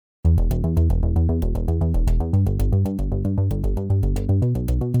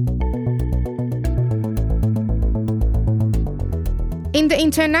In the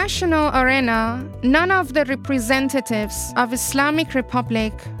international arena, none of the representatives of Islamic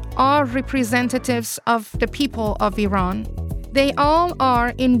Republic are representatives of the people of Iran. They all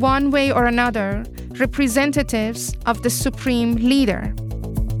are, in one way or another, representatives of the supreme leader.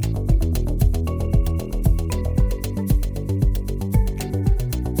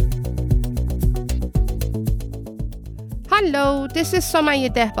 Hello, this is Somaye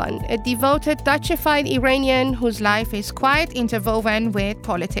Dehban, a devoted Dutchified Iranian whose life is quite interwoven with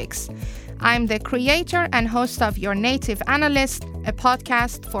politics. I'm the creator and host of Your Native Analyst, a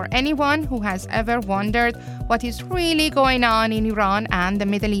podcast for anyone who has ever wondered what is really going on in Iran and the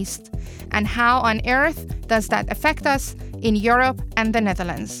Middle East, and how on earth does that affect us in Europe and the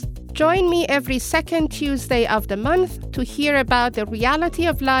Netherlands. Join me every second Tuesday of the month to hear about the reality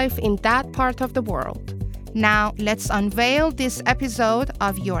of life in that part of the world. Now, let's unveil this episode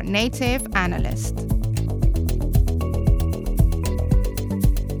of Your Native Analyst.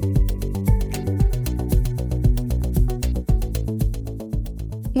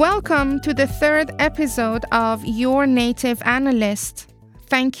 Welcome to the third episode of Your Native Analyst.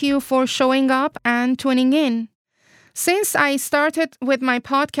 Thank you for showing up and tuning in. Since I started with my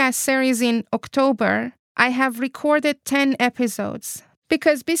podcast series in October, I have recorded 10 episodes.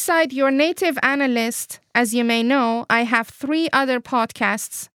 Because beside Your Native Analyst, as you may know, I have 3 other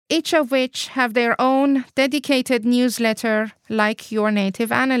podcasts, each of which have their own dedicated newsletter like Your Native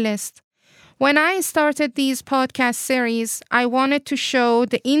Analyst. When I started these podcast series, I wanted to show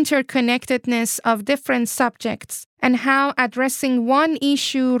the interconnectedness of different subjects and how addressing one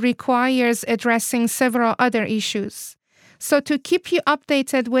issue requires addressing several other issues. So to keep you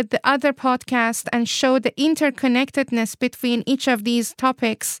updated with the other podcasts and show the interconnectedness between each of these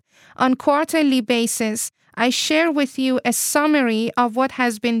topics, on quarterly basis, I share with you a summary of what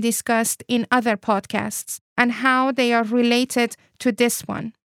has been discussed in other podcasts and how they are related to this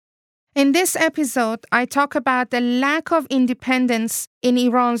one. In this episode, I talk about the lack of independence in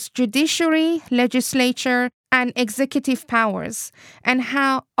Iran's judiciary, legislature, and executive powers, and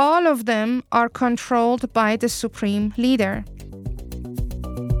how all of them are controlled by the supreme leader.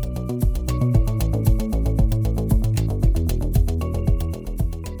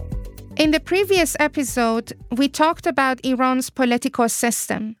 In the previous episode, we talked about Iran's political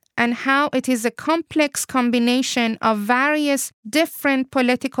system and how it is a complex combination of various different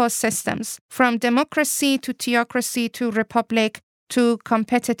political systems, from democracy to theocracy to republic to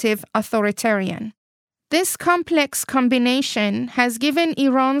competitive authoritarian. This complex combination has given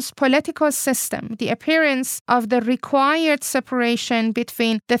Iran's political system the appearance of the required separation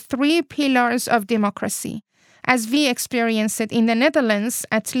between the 3 pillars of democracy. As we experience it in the Netherlands,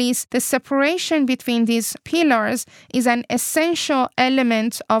 at least, the separation between these pillars is an essential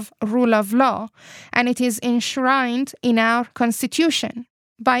element of rule of law, and it is enshrined in our constitution.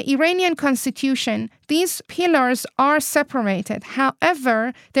 By Iranian constitution, these pillars are separated.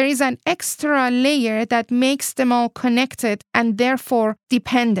 However, there is an extra layer that makes them all connected and therefore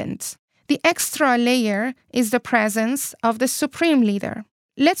dependent. The extra layer is the presence of the supreme leader.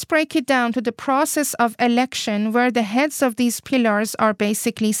 Let's break it down to the process of election where the heads of these pillars are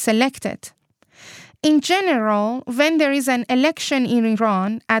basically selected. In general, when there is an election in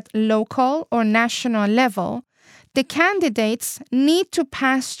Iran at local or national level, the candidates need to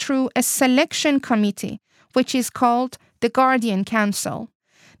pass through a selection committee, which is called the Guardian Council.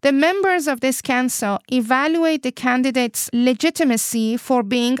 The members of this council evaluate the candidate's legitimacy for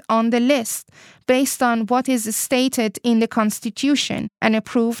being on the list based on what is stated in the constitution and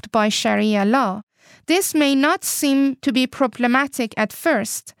approved by Sharia law. This may not seem to be problematic at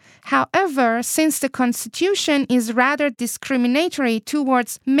first. However, since the constitution is rather discriminatory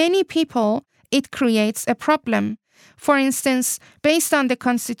towards many people, it creates a problem. For instance, based on the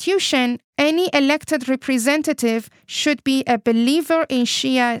constitution, any elected representative should be a believer in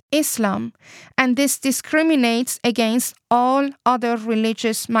Shia Islam, and this discriminates against all other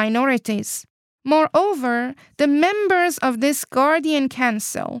religious minorities. Moreover, the members of this Guardian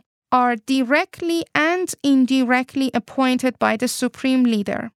Council are directly and indirectly appointed by the supreme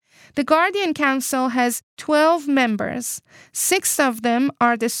leader. The Guardian Council has 12 members. 6 of them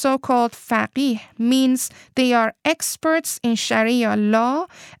are the so-called faqih, means they are experts in Sharia law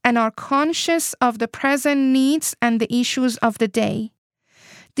and are conscious of the present needs and the issues of the day.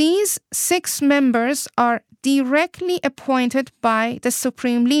 These 6 members are directly appointed by the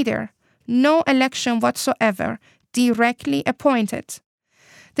supreme leader. No election whatsoever, directly appointed.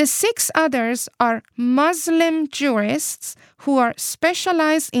 The 6 others are Muslim jurists who are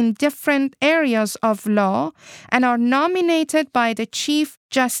specialized in different areas of law and are nominated by the Chief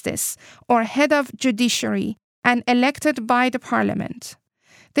Justice or Head of Judiciary and elected by the parliament.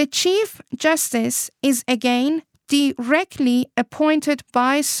 The Chief Justice is again directly appointed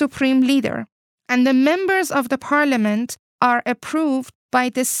by Supreme Leader, and the members of the parliament are approved by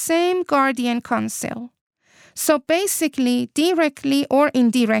the same Guardian Council. So basically, directly or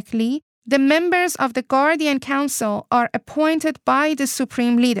indirectly, the members of the Guardian Council are appointed by the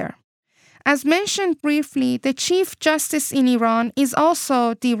Supreme Leader. As mentioned briefly, the Chief Justice in Iran is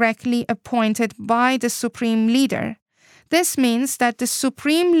also directly appointed by the Supreme Leader. This means that the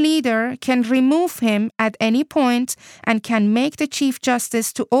Supreme Leader can remove him at any point and can make the Chief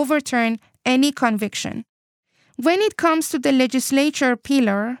Justice to overturn any conviction. When it comes to the legislature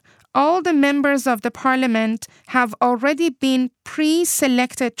pillar, all the members of the parliament have already been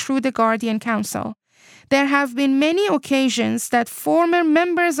pre-selected through the Guardian Council. There have been many occasions that former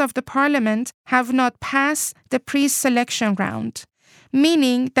members of the parliament have not passed the pre-selection round,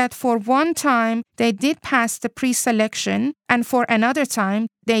 meaning that for one time they did pass the pre-selection and for another time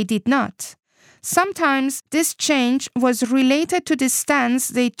they did not. Sometimes this change was related to the stance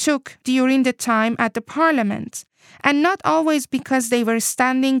they took during the time at the parliament, and not always because they were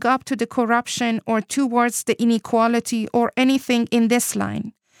standing up to the corruption or towards the inequality or anything in this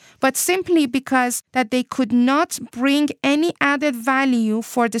line, but simply because that they could not bring any added value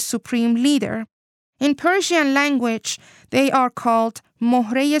for the Supreme Leader. In Persian language, they are called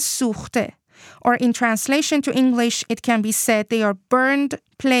mohrey sukhte, or in translation to English, it can be said they are burned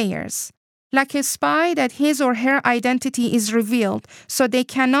players. Like a spy that his or her identity is revealed, so they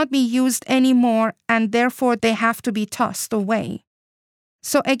cannot be used anymore and therefore they have to be tossed away.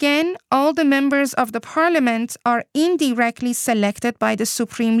 So again, all the members of the parliament are indirectly selected by the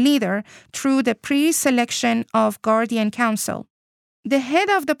Supreme Leader through the pre-selection of Guardian Council. The head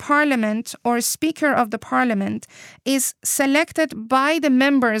of the parliament or speaker of the parliament is selected by the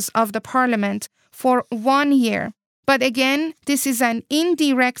members of the parliament for 1 year. But again, this is an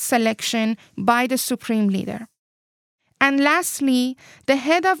indirect selection by the Supreme Leader. And lastly, the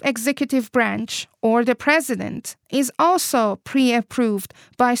head of executive branch, or the president, is also pre-approved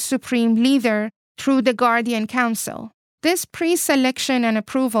by Supreme Leader through the Guardian Council. This pre-selection and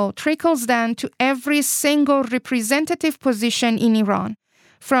approval trickles down to every single representative position in Iran,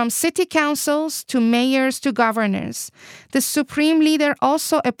 from city councils to mayors to governors. The Supreme Leader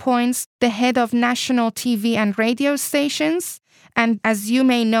also appoints the head of national TV and radio stations. And as you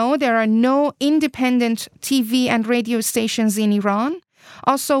may know, there are no independent TV and radio stations in Iran.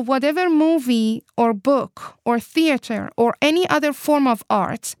 Also, whatever movie or book or theater or any other form of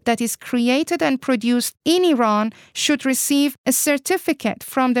art that is created and produced in Iran should receive a certificate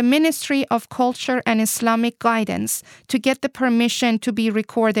from the Ministry of Culture and Islamic Guidance to get the permission to be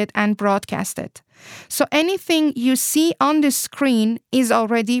recorded and broadcasted. So anything you see on the screen is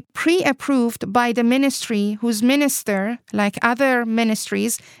already pre-approved by the ministry, whose minister, like other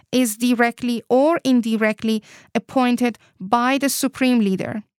ministries, is directly or indirectly appointed by the Supreme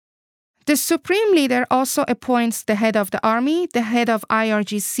Leader. The Supreme Leader also appoints the head of the army, the head of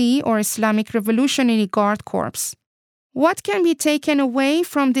IRGC or Islamic Revolutionary Guard Corps. What can be taken away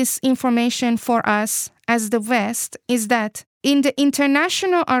from this information for us as the West is that in the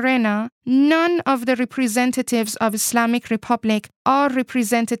international arena, none of the representatives of Islamic Republic are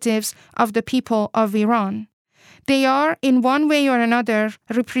representatives of the people of Iran. They are, in one way or another,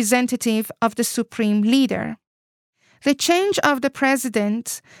 representative of the Supreme Leader. The change of the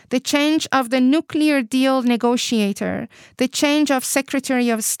president, the change of the nuclear deal negotiator, the change of Secretary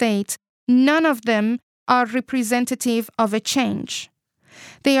of State, none of them are representative of a change.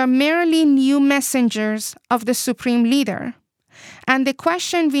 They are merely new messengers of the Supreme Leader. And the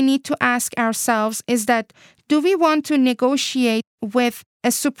question we need to ask ourselves is that, do we want to negotiate with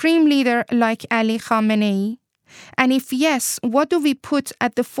a Supreme Leader like Ali Khamenei? And if yes, what do we put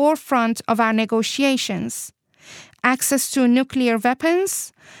at the forefront of our negotiations? Access to nuclear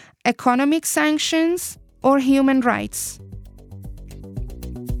weapons, economic sanctions, or human rights?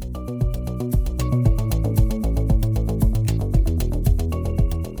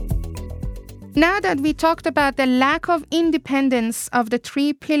 Now that we talked about the lack of independence of the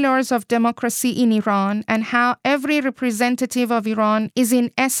 3 pillars of democracy in Iran and how every representative of Iran is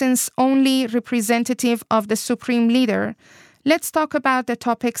in essence only representative of the Supreme Leader, let's talk about the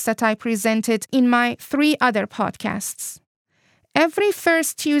topics that I presented in my 3 other podcasts. Every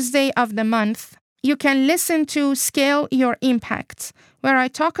first Tuesday of the month, you can listen to Scale Your Impact, where I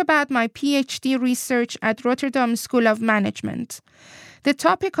talk about my PhD research at Rotterdam School of Management. The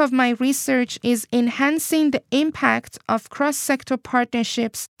topic of my research is enhancing the impact of cross-sector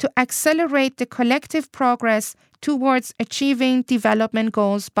partnerships to accelerate the collective progress towards achieving development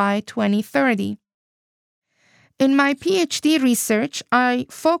goals by 2030. In my PhD research, I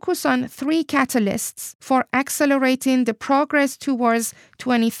focus on 3 catalysts for accelerating the progress towards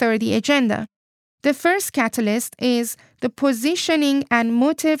 2030 agenda. The first catalyst is the positioning and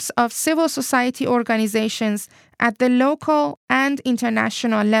motives of civil society organizations at the local and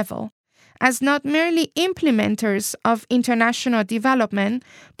international level, as not merely implementers of international development,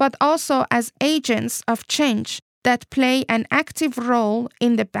 but also as agents of change that play an active role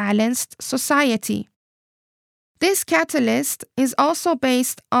in the balanced society. This catalyst is also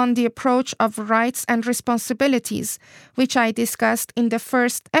based on the approach of rights and responsibilities, which I discussed in the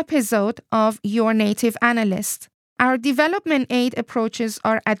first episode of Your Native Analyst. Our development aid approaches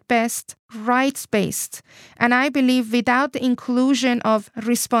are at best rights-based, and I believe without the inclusion of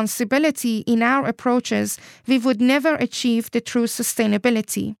responsibility in our approaches, we would never achieve the true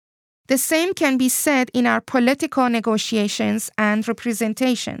sustainability. The same can be said in our political negotiations and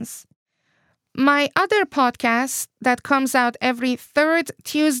representations. My other podcast that comes out every 3rd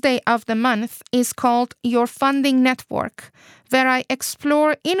Tuesday of the month is called Your Funding Network, where I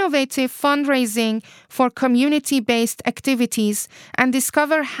explore innovative fundraising for community-based activities and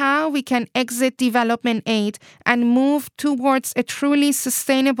discover how we can exit development aid and move towards a truly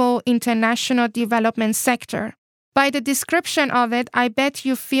sustainable international development sector. By the description of it, I bet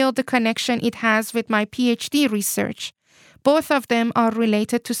you feel the connection it has with my PhD research. Both of them are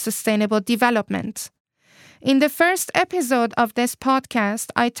related to sustainable development. In the first episode of this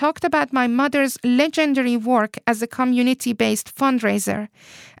podcast, I talked about my mother's legendary work as a community-based fundraiser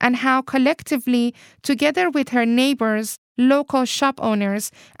and how collectively, together with her neighbors, local shop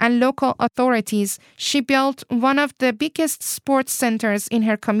owners, and local authorities, she built one of the biggest sports centers in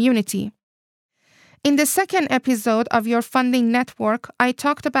her community. In the second episode of Your Funding Network, I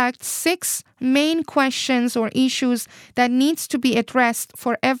talked about 6 main questions or issues that needs to be addressed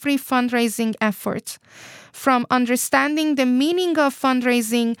for every fundraising effort, from understanding the meaning of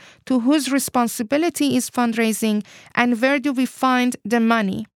fundraising to whose responsibility is fundraising and where do we find the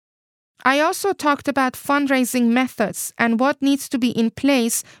money. I also talked about fundraising methods and what needs to be in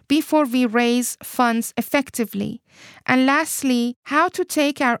place before we raise funds effectively. And lastly, how to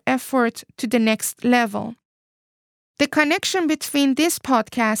take our effort to the next level. The connection between this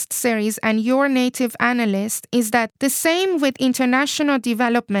podcast series and Your Native Analyst is that the same with international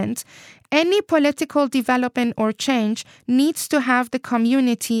development, any political development or change needs to have the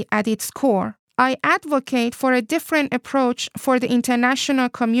community at its core. I advocate for a different approach for the international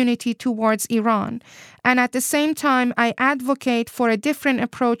community towards Iran, and at the same time, I advocate for a different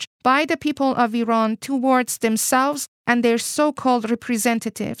approach by the people of Iran towards themselves and their so-called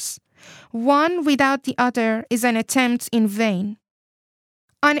representatives. One without the other is an attempt in vain.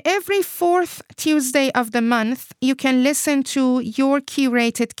 On every 4th Tuesday of the month, you can listen to Your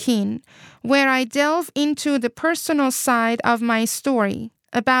Curated Kin, where I delve into the personal side of my story,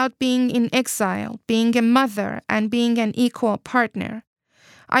 about being in exile, being a mother, and being an equal partner.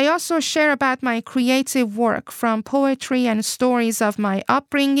 I also share about my creative work, from poetry and stories of my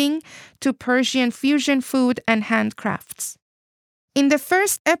upbringing to Persian fusion food and handcrafts. In the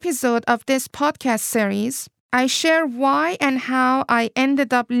first episode of this podcast series, I share why and how I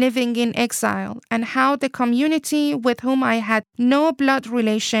ended up living in exile and how the community with whom I had no blood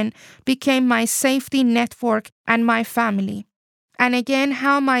relation became my safety network and my family. And again,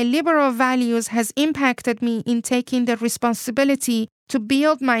 how my liberal values has impacted me in taking the responsibility to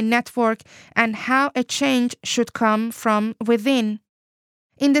build my network and how a change should come from within.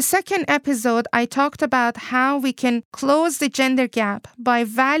 In the second episode, I talked about how we can close the gender gap by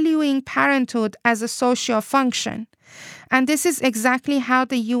valuing parenthood as a social function. And this is exactly how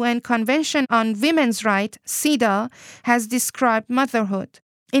the UN Convention on Women's Rights, CEDAW, has described motherhood.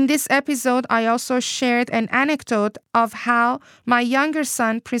 In this episode, I also shared an anecdote of how my younger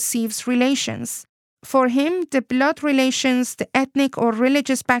son perceives relations. For him, the blood relations, the ethnic or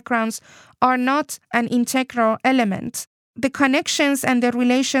religious backgrounds are not an integral element. The connections and the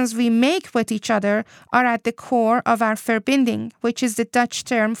relations we make with each other are at the core of our verbinding, which is the Dutch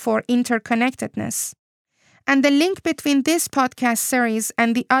term for interconnectedness. And the link between this podcast series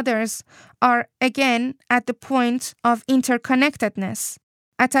and the others are, again, at the point of interconnectedness.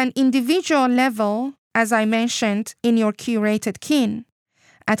 At an individual level, as I mentioned in Your Curated Kin,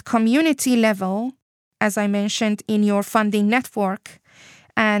 at community level, as I mentioned in Your Funding Network,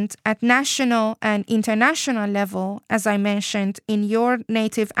 and at national and international level, as I mentioned in Your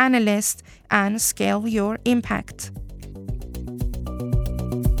Native Analyst and Scale Your Impact.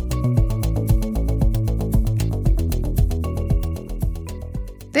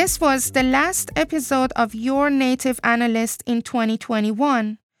 This was the last episode of Your Native Analyst in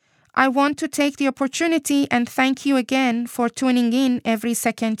 2021. I want to take the opportunity and thank you again for tuning in every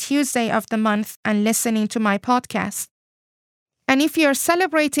second Tuesday of the month and listening to my podcast. And if you're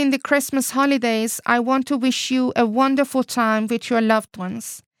celebrating the Christmas holidays, I want to wish you a wonderful time with your loved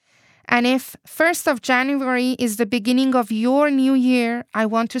ones. And if 1st of January is the beginning of your new year, I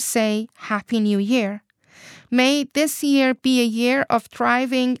want to say Happy New Year. May this year be a year of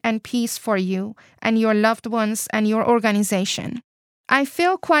thriving and peace for you and your loved ones and your organization. I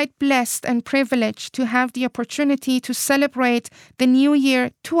feel quite blessed and privileged to have the opportunity to celebrate the new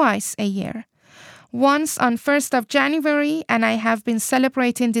year twice a year. Once on 1st of January, and I have been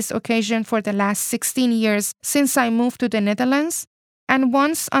celebrating this occasion for the last 16 years since I moved to the Netherlands, and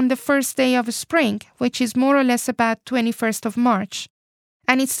once on the first day of spring, which is more or less about 21st of March.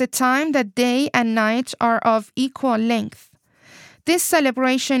 And it's the time that day and night are of equal length. This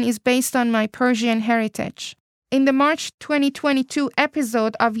celebration is based on my Persian heritage. In the March 2022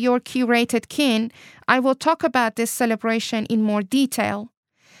 episode of Your Curated Kin, I will talk about this celebration in more detail.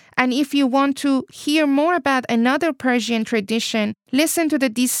 And if you want to hear more about another Persian tradition, listen to the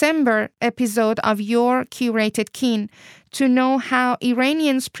December episode of Your Curated Kin to know how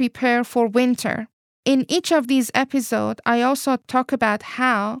Iranians prepare for winter. In each of these episodes, I also talk about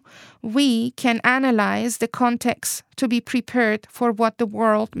how we can analyze the context to be prepared for what the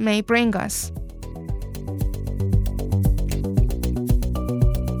world may bring us.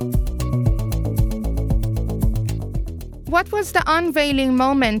 What was the unveiling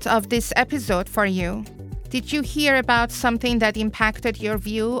moment of this episode for you? Did you hear about something that impacted your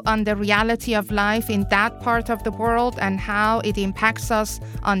view on the reality of life in that part of the world and how it impacts us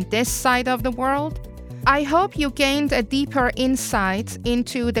on this side of the world? I hope you gained a deeper insight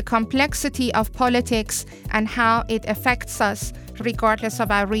into the complexity of politics and how it affects us regardless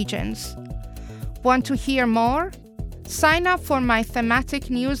of our regions. Want to hear more? Sign up for my thematic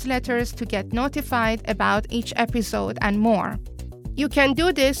newsletters to get notified about each episode and more. You can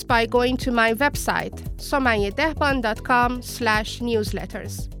do this by going to my website,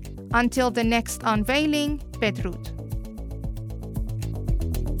 somayedehban.com/newsletters. Until the next unveiling, Bedrood.